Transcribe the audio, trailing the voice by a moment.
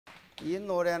이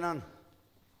노래는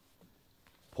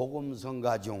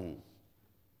복음성가 중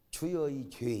주여의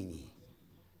죄인이,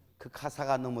 그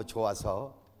가사가 너무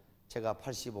좋아서 제가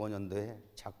 85년도에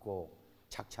작곡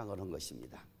작창을 한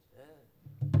것입니다.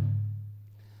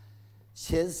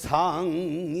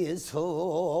 세상에서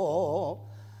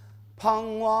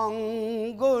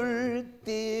방황 걸때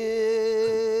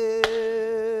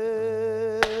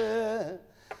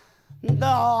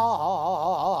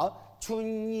나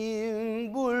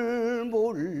주님을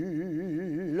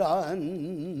몰랐네.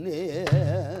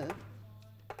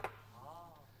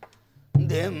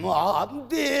 내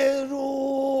마음대로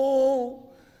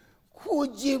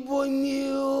고집으며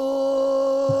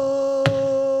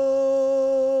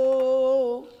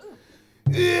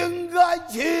인간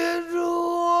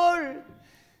죄를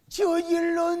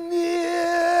저질렀네.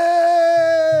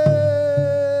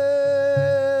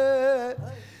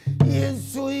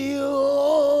 예수여,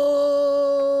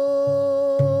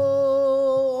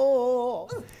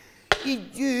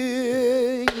 이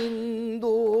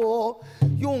죄인도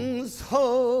용서받을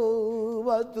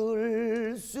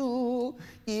수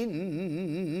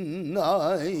있나요?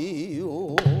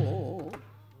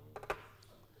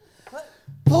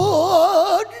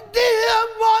 버릴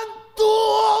때만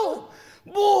또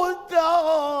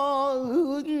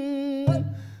못다은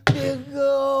내가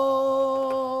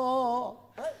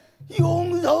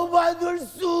용서받을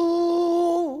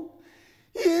수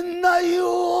있나요?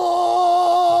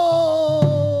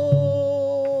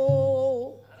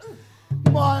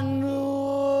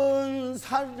 많은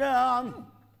사람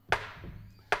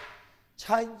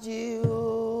찾아와서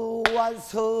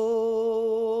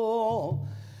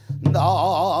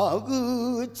나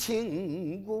그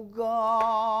친구가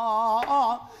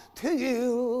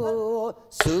되었어도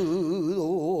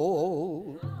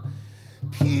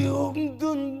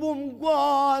병든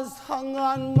몸과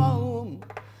상한 마음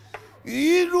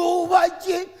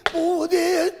위로받지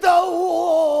못했다오.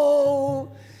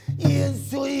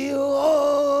 예수여,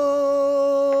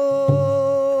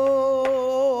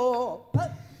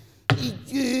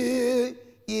 이제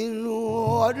이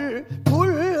너를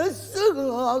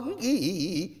불쌍히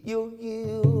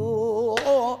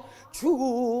여겨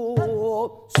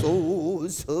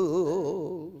주소서.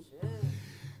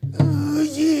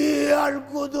 의지할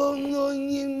것 없는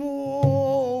이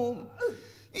몸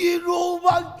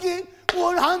위로받기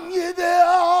원합니다.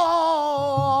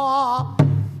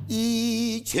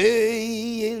 이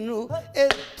죄인의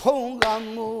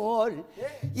애통함을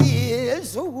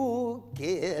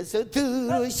예수께서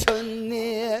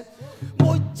들으셨네.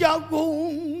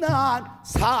 못자고 난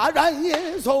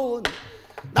사랑의 손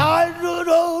나를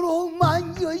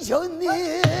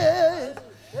어루만지셨네.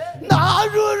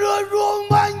 나를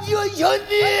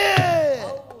어루만지셨네.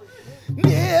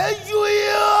 내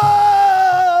주여,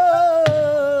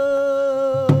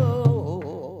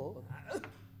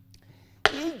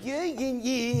 이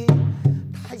죄인이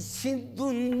다시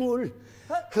눈물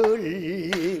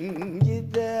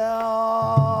흘립니다.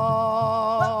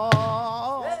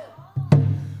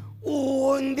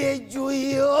 온대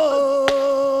주여,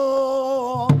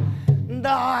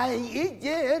 나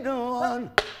이제는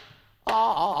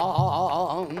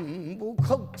아무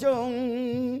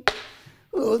걱정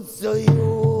없어요.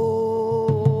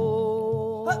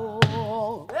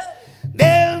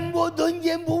 내 모든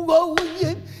게 무거운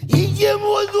일 이제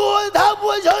모두 다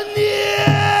보셨니?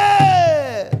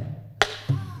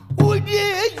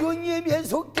 우리의 주님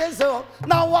예수께서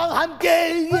나와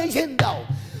함께 계신다오.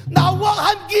 나와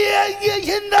함께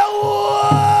계신다오.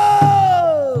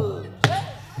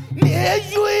 내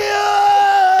주여,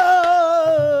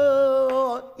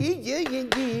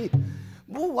 이제인지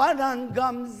무한한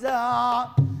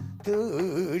감사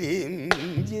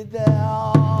드립니다.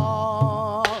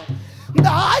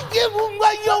 나의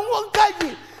몸과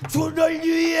영혼까지 주를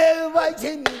위해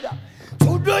바칩니다.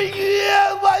 주를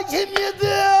위해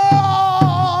바칩니다.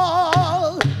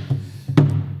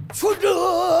 주를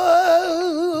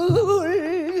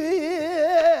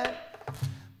위해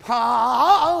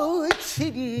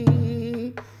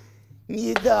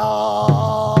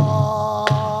바칩니다.